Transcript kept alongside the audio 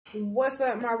What's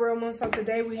up, my real ones? So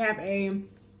today we have a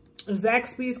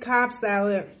Zaxby's Cobb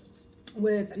salad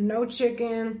with no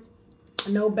chicken,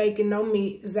 no bacon, no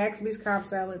meat. Zaxby's Cobb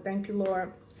salad. Thank you,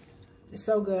 Lord. It's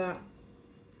so good.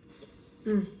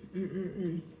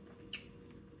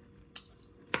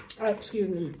 Oh, excuse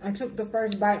me. I took the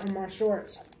first bite on my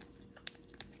shorts.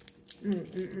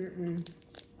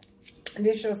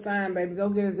 This your sign, baby. Go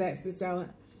get a Zaxby salad.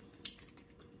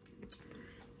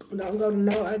 Don't go to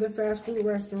no other fast food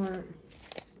restaurant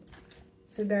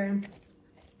today.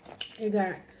 It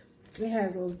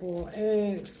has those boiled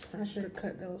eggs. I should have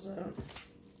cut those up.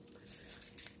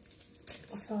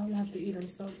 So I don't have to eat them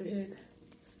so big.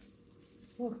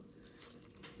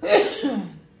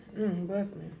 Bless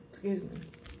me. Excuse me.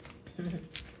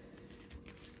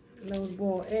 Those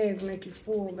boiled eggs make you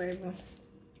full, baby.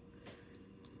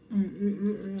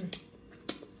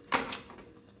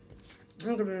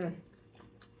 Look at that.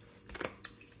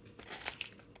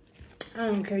 I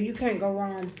don't care. You can't go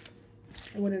wrong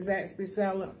with a Zaxby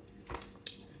salad.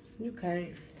 You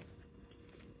can't.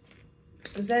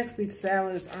 Zaxby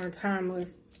salads are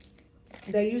timeless.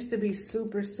 They used to be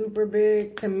super, super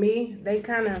big. To me, they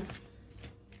kind of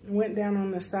went down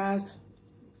on the size,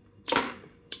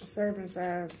 serving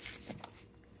size.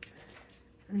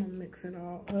 I'm going to mix it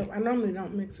all up. I normally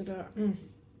don't mix it up.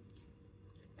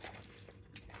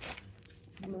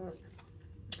 Look.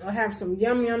 I have some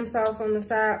yum yum sauce on the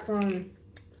side from,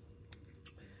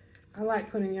 I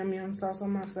like putting yum yum sauce on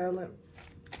my salad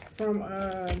from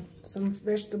some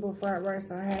vegetable fried rice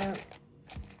I have.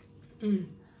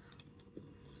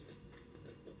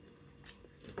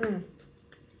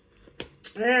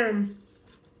 And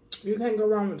you can't go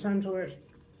wrong with tongue torch.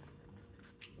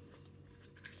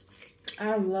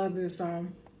 I love this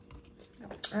song.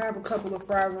 I have a couple of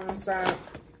fries on the side.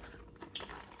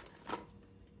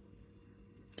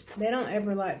 They don't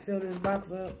ever like fill this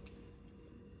box up.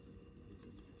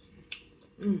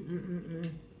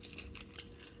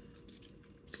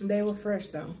 They were fresh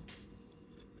though.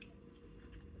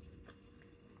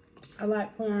 I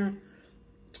like pouring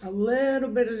a little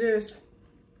bit of this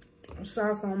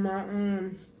sauce on my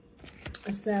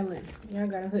salad. Y'all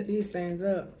gotta hook these things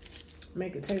up.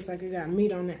 Make it taste like it got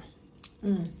meat on it.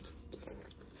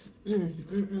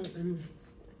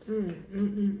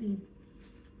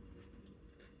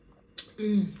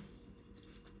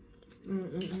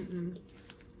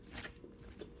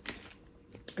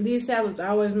 These salads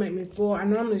always make me full. I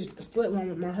normally split one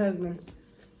with my husband,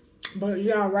 but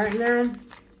y'all, right now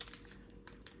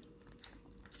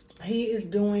he is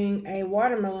doing a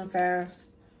watermelon fast.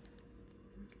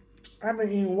 I've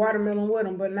been eating watermelon with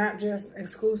him, but not just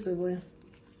exclusively.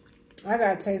 I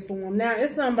got a taste for him. Now,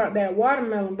 it's something about that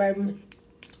watermelon, baby.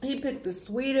 He picked the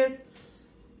sweetest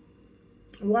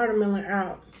watermelon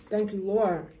out. Thank you,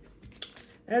 Lord.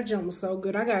 That junk was so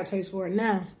good. I got a taste for it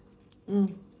now.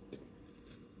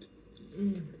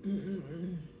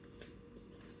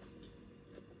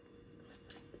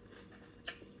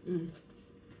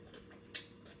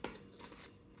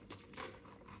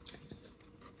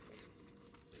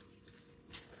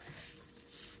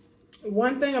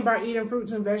 One thing about eating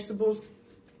fruits and vegetables,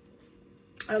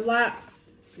 a lot,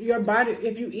 your body,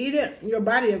 if you eat it, your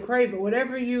body will crave it.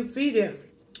 Whatever you feed it,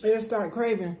 it'll start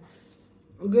craving,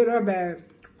 good or bad.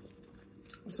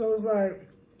 So it's like,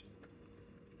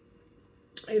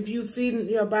 if you feed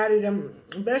your body them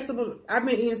vegetables, I've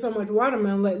been eating so much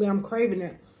watermelon lately, I'm craving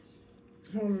it.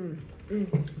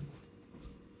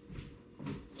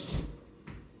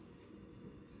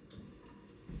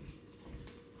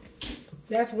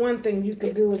 That's one thing you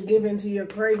could do, is give into your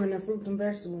craving of fruit and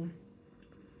vegetable.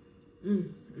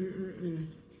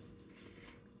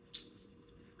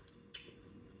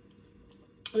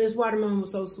 This watermelon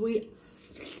was so sweet.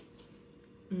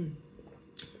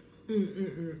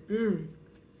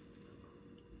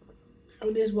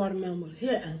 Oh, this watermelon was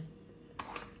hitting.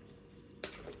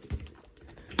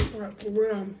 Right, for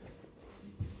real.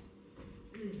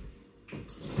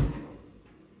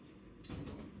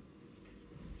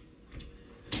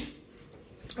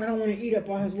 I don't want to eat up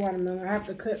all his watermelon. I have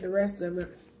to cut the rest of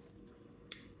it.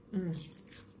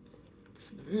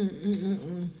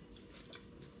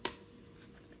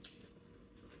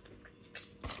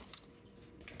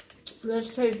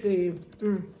 Let's taste the,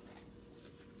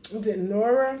 is it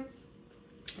Nora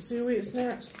seaweed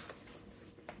snacks?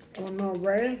 Or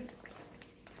Nora?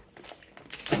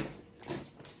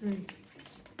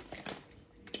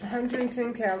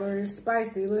 110 calories,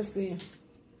 spicy. Let's see.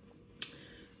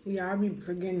 Yeah, I'll be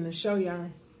forgetting to show y'all.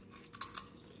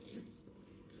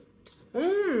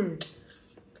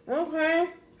 Okay.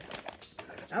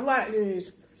 I like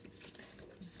these.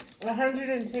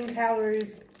 110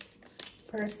 calories,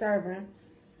 per serving.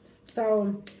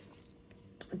 So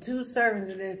 2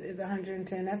 servings of this is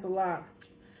 110. That's a lot.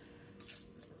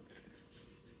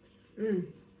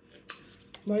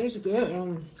 But it's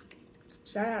good.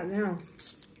 Shout out now.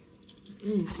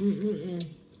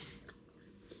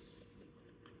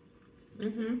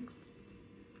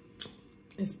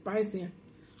 It's spicy.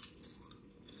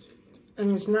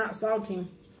 And it's not salty.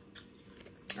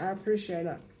 I appreciate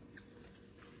it.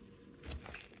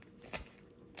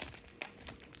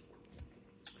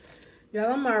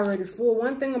 Y'all, I'm already full.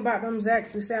 One thing about them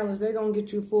Zaxby salads, they gonna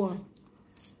get you full.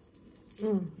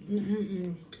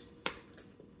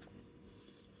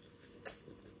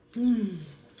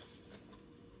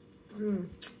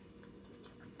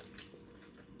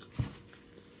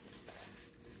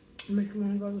 Make me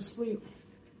wanna go to sleep.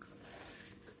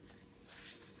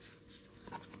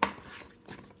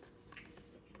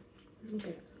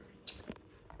 Okay.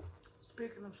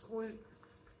 Speaking of sleep,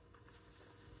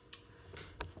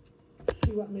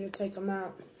 you want me to take them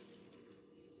out?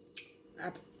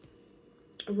 I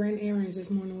ran errands this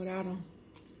morning without them.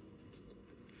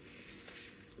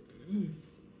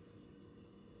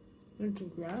 Into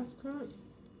grass cut?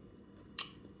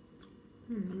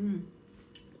 I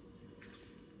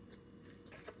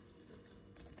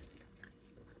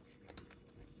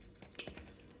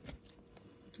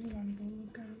gotta go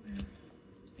look out there.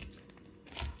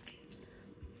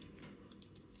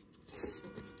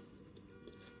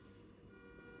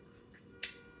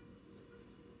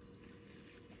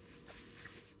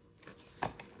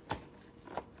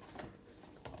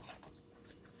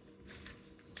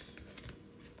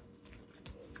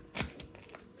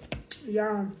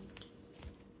 Y'all,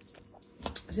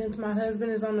 since my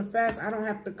husband is on the fast, I don't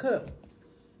have to cook.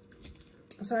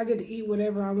 So I get to eat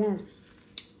whatever I want.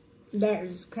 That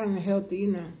is kind of healthy,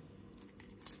 you know.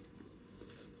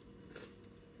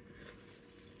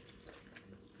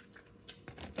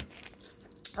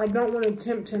 I don't want to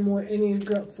tempt him with any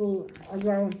gut food. I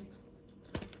go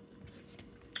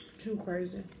too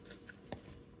crazy.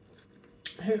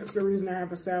 Hence the reason I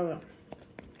have a salad.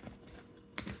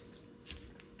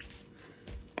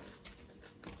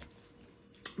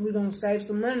 We're going to save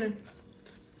some money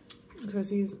because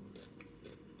he's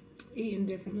eating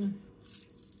differently.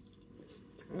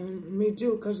 And me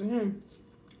too, because of him.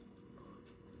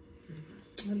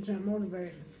 I'm just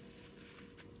motivated.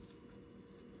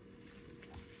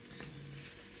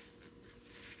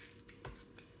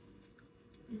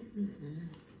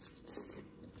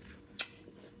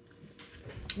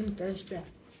 I'm thirsty.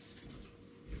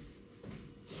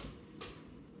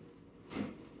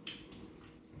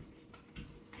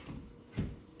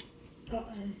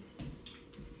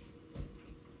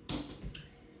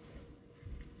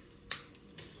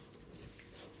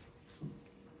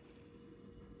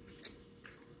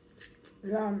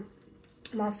 Yeah,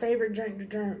 my favorite drink to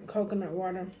drink, coconut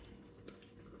water.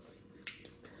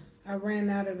 I ran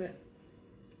out of it.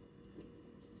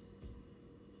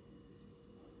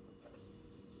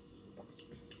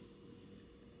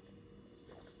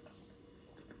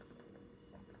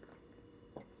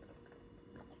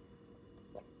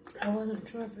 I wasn't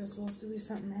sure if there's supposed to be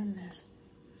something on this.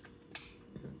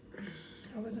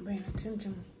 I wasn't paying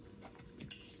attention.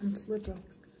 I'm slipping.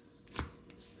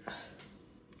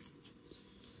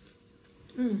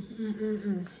 I'm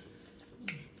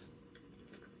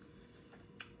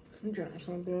drinking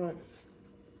so good.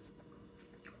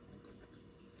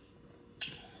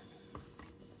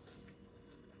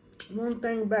 One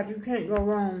thing about you can't go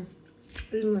wrong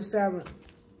eating a salad.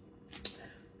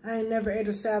 I ain't never ate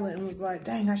a salad and was like,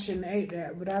 dang, I shouldn't have ate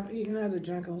that. But I've eaten other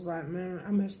junk and was like, man,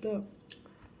 I messed up.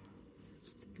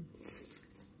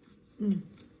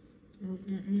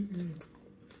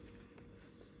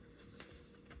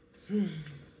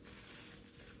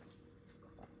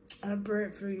 That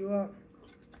bread fill you up.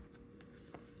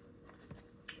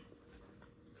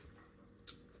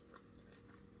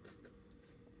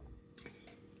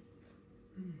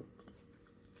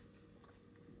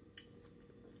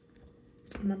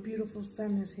 My beautiful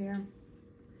son is here.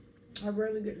 I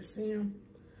rarely get to see him.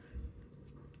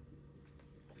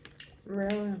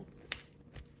 Rarely.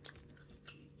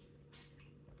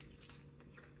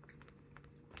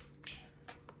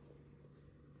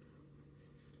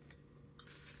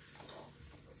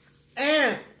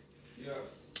 And yeah.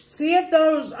 See if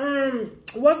those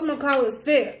whatchamacallits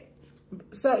fit.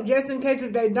 So just in case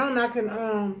if they don't, I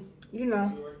can you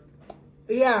know.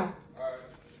 Yeah.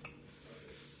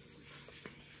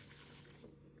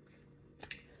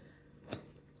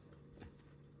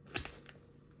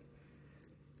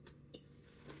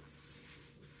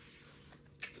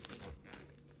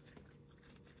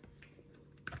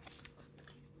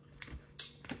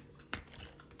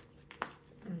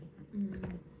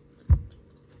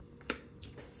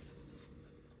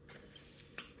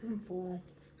 full.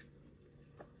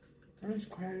 That's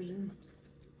crazy.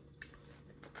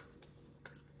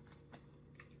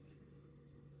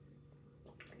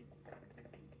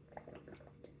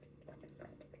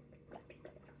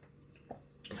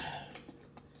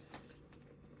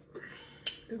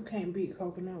 You can't beat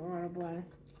coconut water, boy.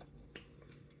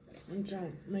 I'm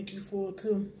trying to make you full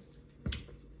too.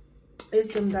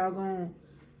 It's them doggone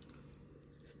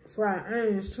fried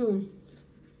onions too.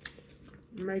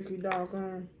 Make you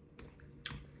doggone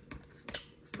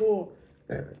full.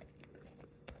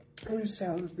 These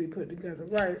salads be put together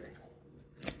right.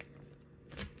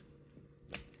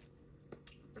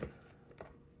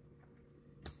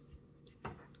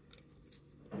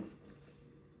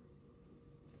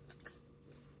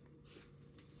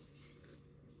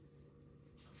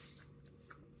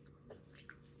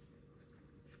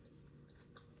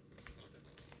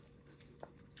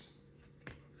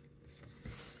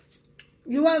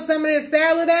 You want some of this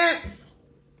salad at?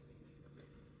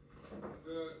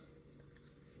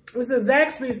 It's a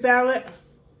Zaxby salad.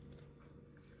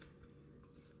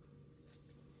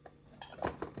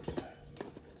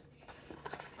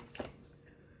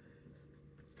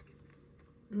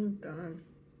 I'm done.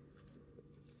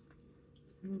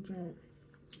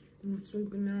 I'm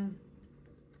sleeping now.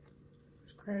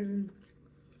 It's crazy.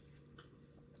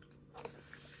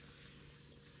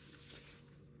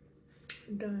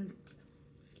 I'm done.